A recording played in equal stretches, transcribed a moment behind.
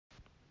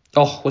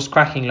Oh, what's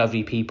cracking,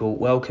 lovely people?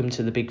 Welcome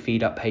to the Big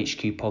Feed Up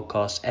HQ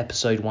podcast,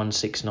 episode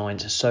 169.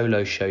 It's a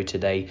solo show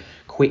today,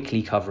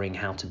 quickly covering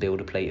how to build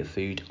a plate of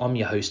food. I'm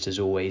your host, as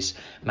always,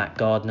 Matt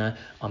Gardner.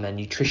 I'm a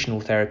nutritional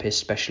therapist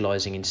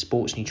specialising in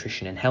sports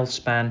nutrition and health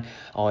span.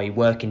 I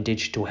work in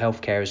digital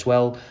healthcare as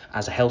well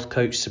as a health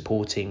coach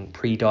supporting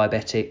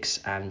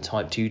pre-diabetics and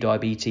type 2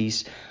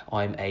 diabetes.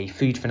 I'm a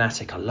food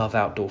fanatic. I love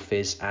outdoor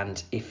fizz,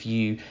 and if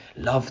you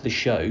love the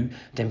show,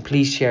 then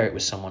please share it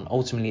with someone.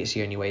 Ultimately, it's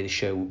the only way the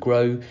show will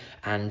grow.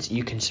 And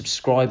you can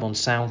subscribe on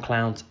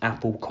SoundCloud,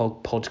 Apple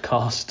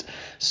Podcast,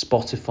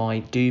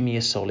 Spotify. Do me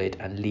a solid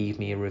and leave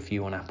me a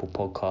review on Apple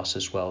Podcasts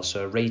as well.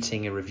 So a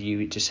rating, a review,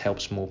 it just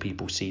helps more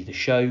people see the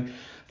show.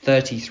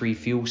 33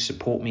 Fuel,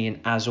 support me, and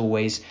as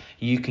always,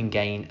 you can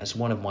gain, as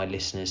one of my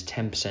listeners,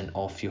 10%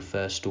 off your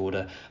first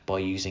order by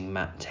using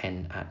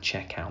MAT10 at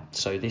checkout.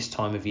 So this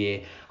time of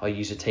year, I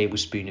use a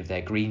tablespoon of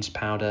their greens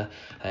powder.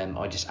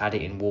 I just add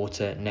it in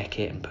water, neck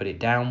it and put it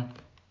down.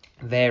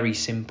 Very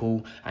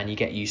simple, and you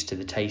get used to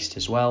the taste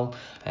as well.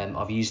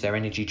 I've used their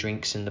energy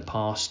drinks in the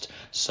past,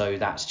 so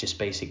that's just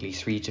basically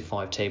 3 to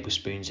 5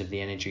 tablespoons of the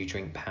energy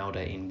drink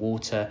powder in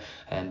water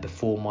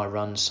before my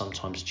runs,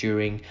 sometimes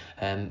during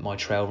my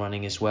trail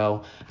running as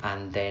well.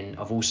 And then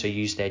I've also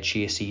used their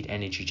chia seed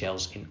energy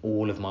gels in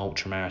all of my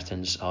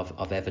ultramarathons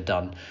I've ever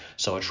done.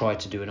 So I try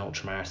to do an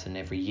ultramarathon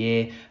every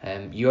year.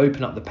 You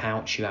open up the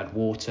pouch, you add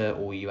water,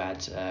 or you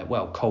add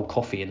cold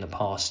coffee in the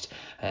past,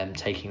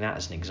 taking that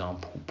as an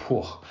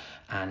example.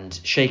 And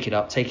shake it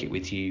up, take it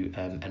with you,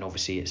 and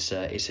obviously it's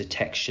a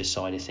texture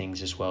side of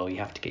things as well. You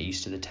have to get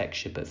used to the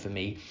texture, but for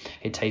me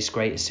it tastes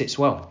great, it sits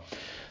well.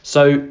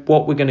 So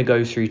what we're going to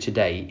go through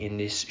today in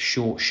this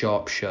short,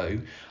 sharp show,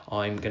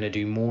 I'm going to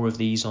do more of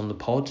these on the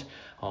pod.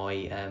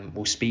 I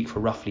will speak for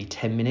roughly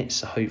 10 minutes,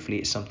 so hopefully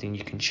it's something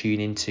you can tune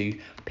into,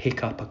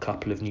 pick up a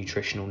couple of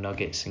nutritional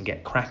nuggets and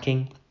get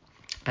cracking.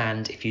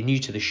 And if you're new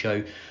to the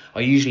show,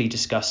 I usually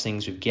discuss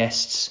things with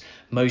guests,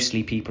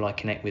 mostly people I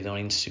connect with on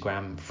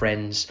Instagram,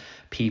 friends,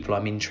 people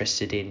I'm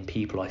interested in,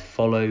 people I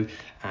follow,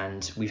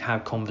 and we've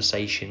had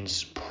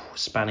conversations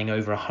spanning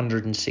over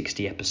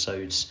 160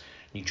 episodes: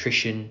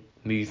 nutrition,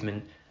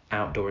 movement,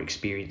 outdoor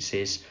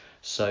experiences.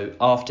 So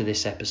after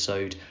this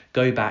episode,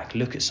 go back,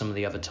 look at some of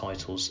the other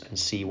titles and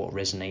see what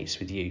resonates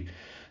with you.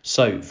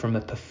 So from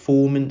a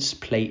performance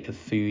plate of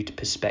food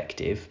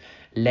perspective,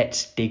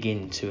 let's dig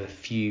into a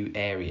few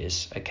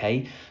areas,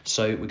 okay?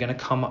 So we're going to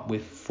come up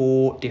with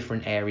 4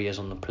 different areas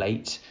on the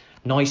plate,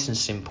 nice and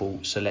simple,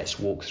 so let's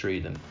walk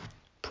through them.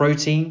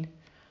 Protein,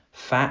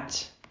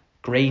 fat,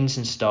 grains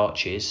and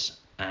starches,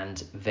 and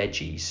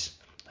veggies,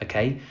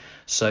 okay?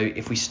 So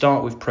if we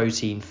start with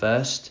protein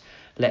first,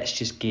 let's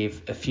just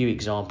give a few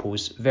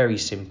examples, very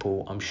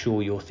simple. I'm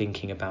sure you're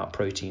thinking about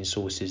protein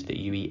sources that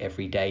you eat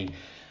every day.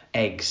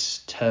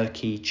 Eggs,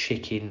 turkey,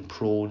 chicken,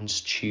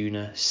 prawns,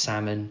 tuna,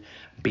 salmon,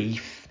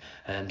 beef,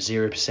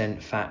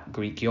 0% fat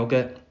Greek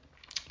yogurt,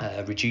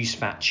 reduced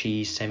fat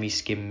cheese,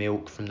 semi-skim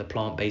milk. From the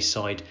plant-based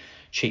side,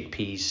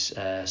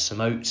 chickpeas,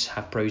 some oats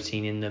have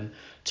protein in them,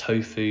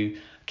 tofu,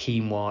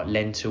 quinoa,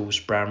 lentils,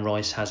 brown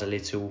rice has a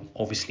little,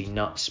 obviously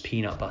nuts,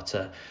 peanut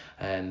butter,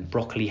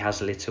 broccoli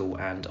has a little,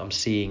 and I'm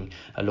seeing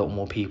a lot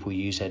more people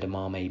use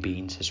edamame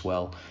beans as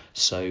well,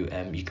 so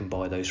you can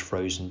buy those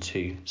frozen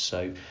too.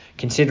 So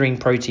considering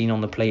protein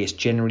on the plate is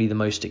generally the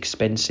most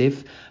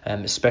expensive,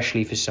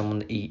 especially for someone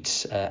that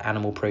eats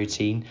animal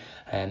protein,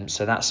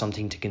 so that's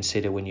something to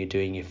consider when you're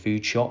doing your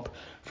food shop.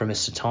 From a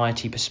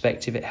satiety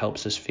perspective, it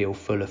helps us feel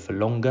fuller for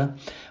longer.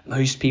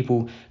 Most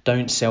people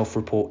don't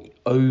self-report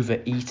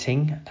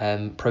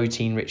overeating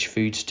protein-rich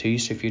foods too.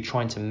 So if you're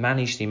trying to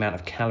manage the amount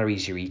of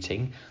calories you're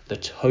eating, the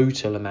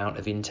total amount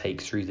of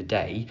intake through the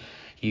day,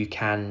 you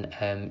can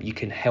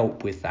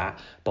help with that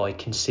by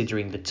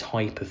considering the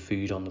type of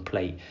food on the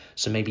plate.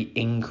 So maybe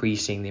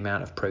increasing the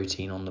amount of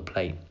protein on the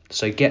plate.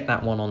 So get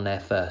that one on there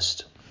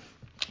first.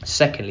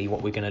 Secondly,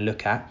 what we're going to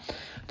look at,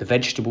 the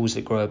vegetables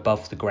that grow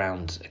above the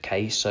ground.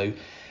 Okay, so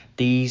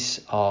these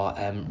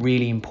are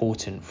really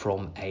important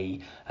from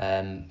a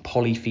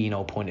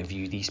polyphenol point of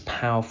view. These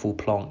powerful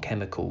plant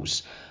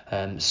chemicals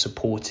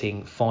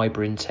supporting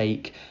fiber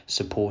intake,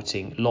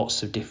 supporting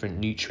lots of different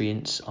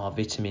nutrients, our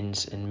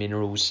vitamins and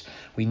minerals.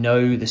 We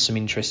know there's some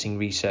interesting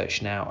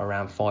research now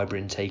around fiber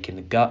intake in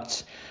the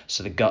gut.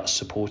 So the gut's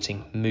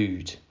supporting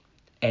mood,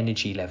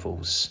 energy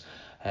levels,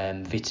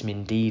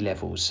 vitamin D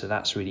levels, so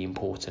that's really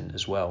important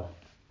as well.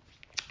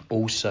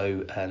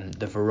 Also,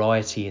 the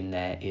variety in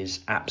there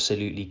is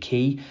absolutely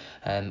key.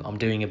 I'm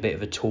doing a bit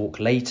of a talk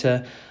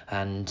later,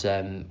 and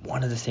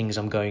one of the things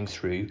I'm going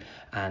through,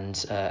 and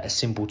a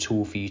simple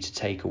tool for you to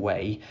take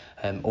away,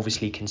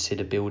 obviously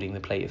consider building the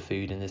plate of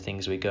food and the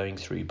things we're going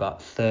through,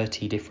 but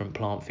 30 different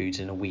plant foods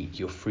in a week,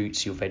 your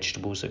fruits, your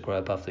vegetables that grow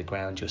above the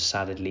ground, your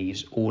salad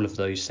leaves, all of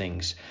those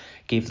things,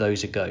 give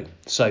those a go.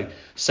 So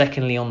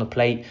secondly on the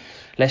plate,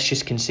 let's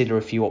just consider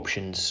a few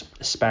options: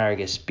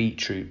 asparagus,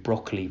 beetroot,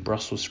 broccoli,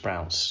 Brussels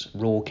sprouts,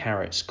 raw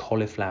carrots,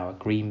 cauliflower,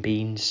 green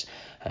beans,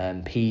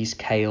 peas,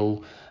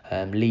 kale,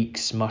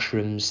 leeks,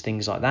 mushrooms,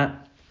 things like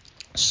that.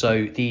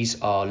 So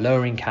these are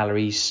lower in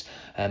calories,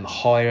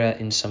 higher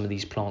in some of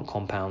these plant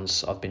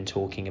compounds I've been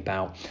talking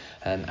about.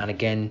 And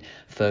again,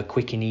 for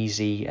quick and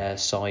easy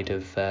side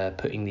of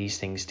putting these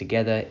things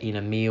together in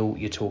a meal,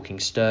 you're talking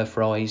stir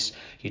fries,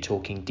 you're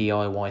talking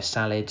DIY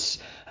salads.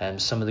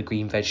 Some of the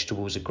green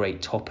vegetables are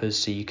great toppers,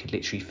 so you could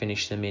literally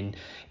finish them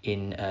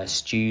in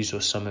stews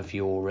or some of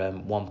your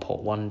one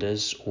pot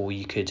wonders, or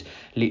you could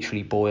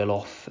literally boil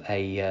off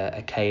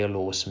a kale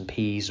or some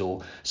peas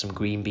or some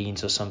green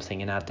beans or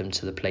something and add them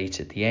to the plate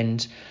at the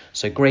end.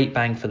 So great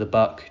bang for the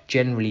buck,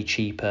 generally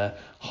cheaper,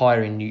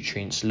 higher in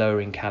nutrients,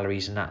 lower in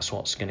calories, and that's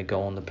what's going to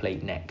go on the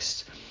plate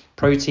next.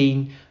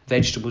 Protein,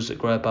 vegetables that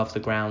grow above the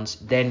ground.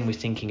 Then we're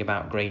thinking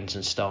about grains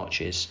and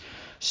starches.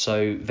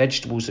 So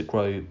vegetables that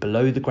grow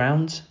below the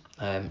ground,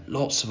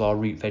 lots of our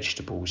root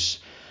vegetables.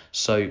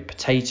 So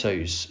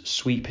potatoes,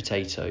 sweet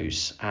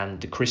potatoes,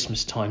 and the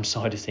Christmas time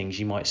side of things,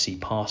 you might see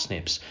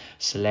parsnips,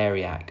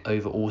 celeriac.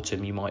 Over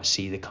autumn, you might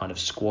see the kind of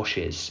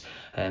squashes.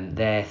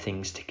 They're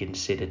things to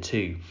consider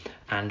too.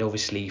 And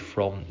obviously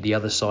from the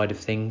other side of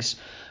things,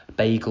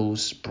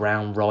 bagels,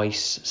 brown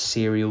rice,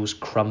 cereals,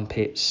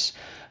 crumpets,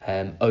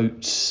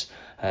 oats,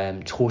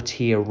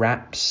 tortilla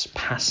wraps,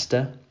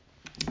 pasta.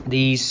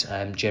 These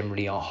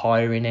generally are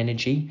higher in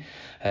energy.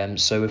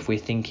 So if we're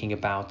thinking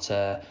about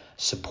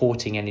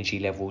supporting energy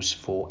levels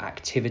for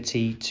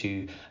activity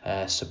to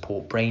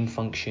support brain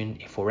function,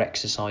 if we're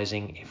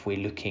exercising, if we're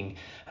looking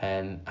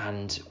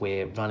and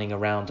we're running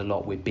around a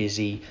lot, we're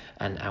busy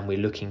and we're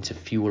looking to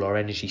fuel our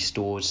energy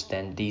stores,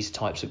 then these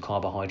types of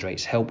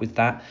carbohydrates help with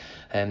that.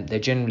 They're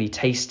generally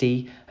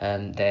tasty.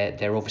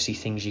 They're obviously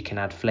things you can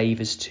add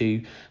flavors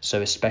to.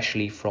 So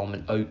especially from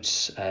an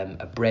oats,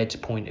 a bread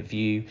point of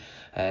view,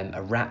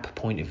 a wrap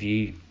point of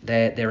view,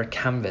 they're a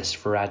canvas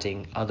for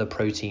adding other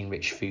protein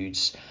rich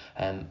foods,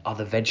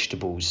 other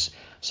vegetables.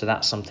 So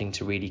that's something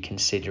to really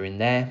consider in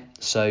there.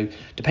 So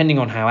depending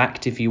on how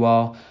active you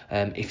are,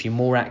 if you're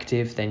more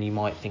active, then you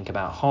might think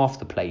about half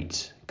the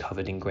plate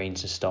covered in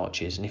grains and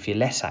starches. And if you're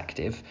less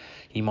active,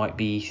 you might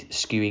be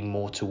skewing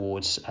more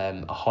towards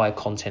a higher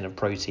content of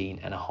protein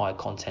and a higher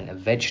content of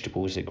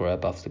vegetables that grow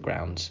above the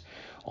ground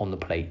on the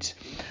plate.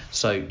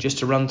 So just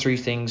to run through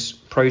things,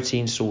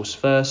 protein source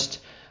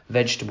first,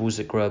 vegetables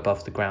that grow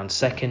above the ground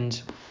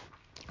second,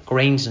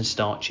 grains and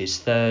starches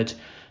third.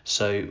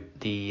 So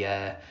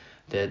the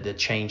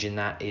change in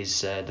that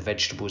is the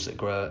vegetables that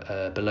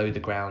grow below the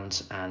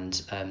ground and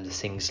the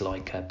things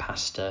like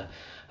pasta,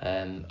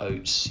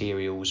 oats,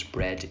 cereals,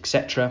 bread,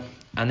 etc.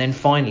 And then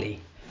finally,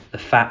 the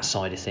fat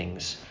side of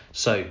things.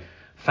 So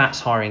fat's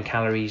higher in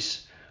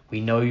calories.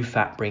 We know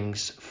fat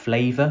brings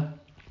flavour,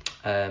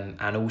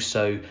 and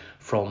also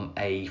from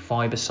a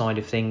fibre side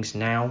of things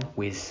now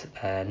with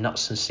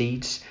nuts and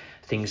seeds,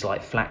 things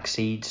like flax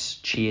seeds,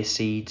 chia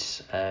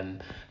seeds,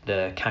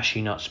 the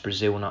cashew nuts,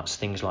 Brazil nuts,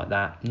 things like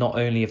that. Not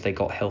only have they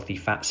got healthy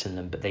fats in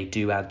them, but they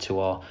do add to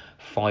our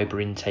fibre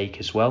intake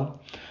as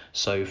well.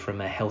 So from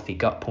a healthy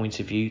gut point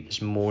of view,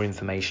 there's more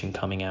information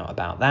coming out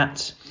about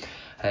that.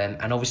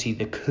 And obviously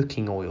the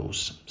cooking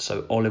oils,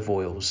 so olive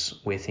oils,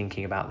 we're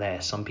thinking about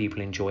there. Some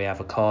people enjoy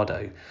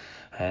avocado.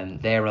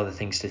 There are other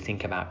things to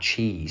think about.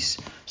 Cheese.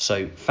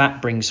 So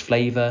fat brings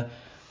flavour.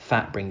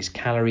 Fat brings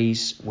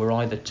calories. We're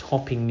either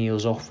topping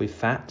meals off with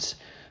fat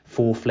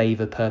for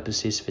flavour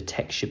purposes, for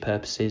texture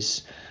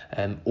purposes,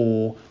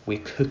 or we're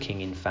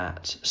cooking in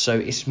fat. So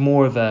it's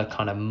more of a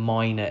kind of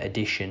minor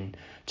addition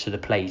to the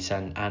plate.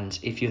 And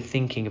if you're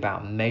thinking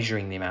about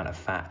measuring the amount of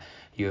fat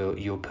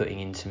you're putting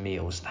into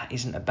meals, that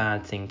isn't a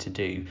bad thing to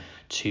do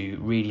to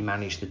really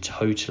manage the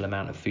total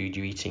amount of food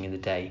you're eating in the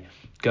day.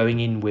 Going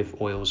in with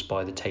oils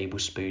by the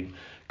tablespoon,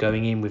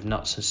 going in with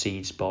nuts and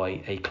seeds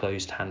by a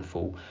closed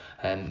handful,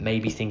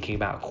 maybe thinking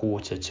about a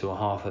quarter to a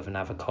half of an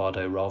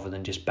avocado rather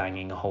than just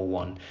banging a whole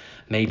one,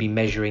 maybe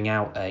measuring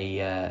out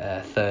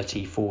a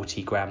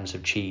 30-40 grams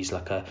of cheese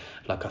like a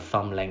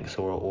thumb length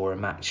or a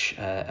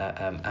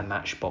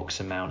matchbox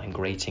amount and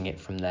grating it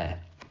from there.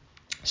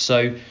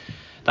 So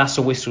that's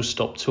a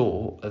whistle-stop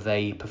tour of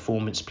a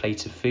performance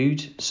plate of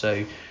food.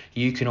 So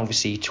you can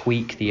obviously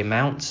tweak the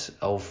amount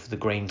of the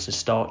grains and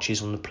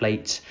starches on the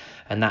plate,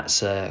 and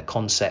that's a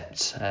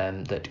concept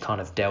that kind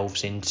of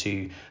delves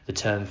into the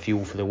term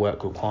fuel for the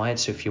work required.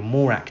 So if you're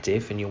more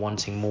active and you're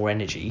wanting more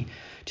energy,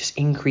 just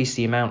increase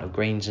the amount of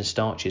grains and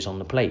starches on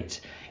the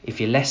plate.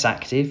 If you're less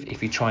active,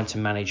 if you're trying to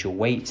manage your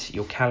weight,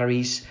 your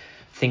calories,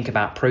 think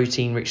about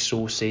protein-rich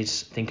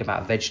sources, think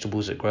about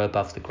vegetables that grow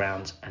above the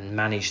ground, and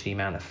manage the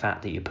amount of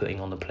fat that you're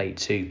putting on the plate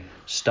too.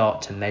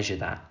 Start to measure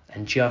that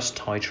and just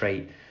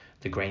titrate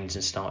the grains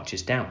and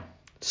starches down.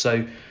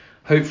 So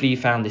hopefully you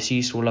found this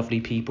useful,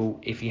 lovely people.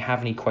 If you have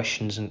any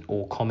questions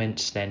or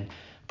comments, then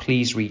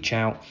please reach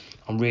out.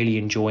 I'm really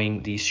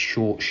enjoying these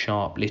short,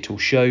 sharp little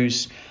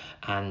shows,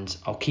 and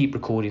I'll keep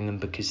recording them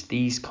because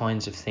these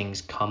kinds of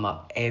things come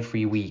up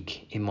every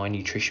week in my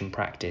nutrition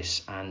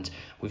practice, and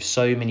with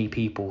so many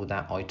people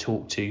that I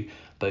talk to,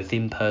 both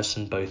in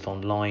person, both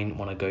online,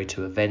 when I go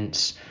to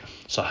events.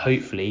 So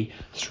hopefully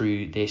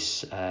through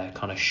this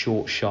kind of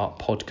short,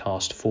 sharp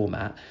podcast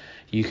format,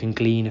 you can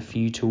glean a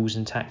few tools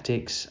and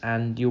tactics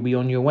and you'll be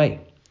on your way.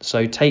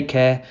 So take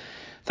care.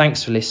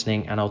 Thanks for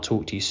listening, and I'll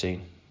talk to you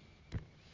soon.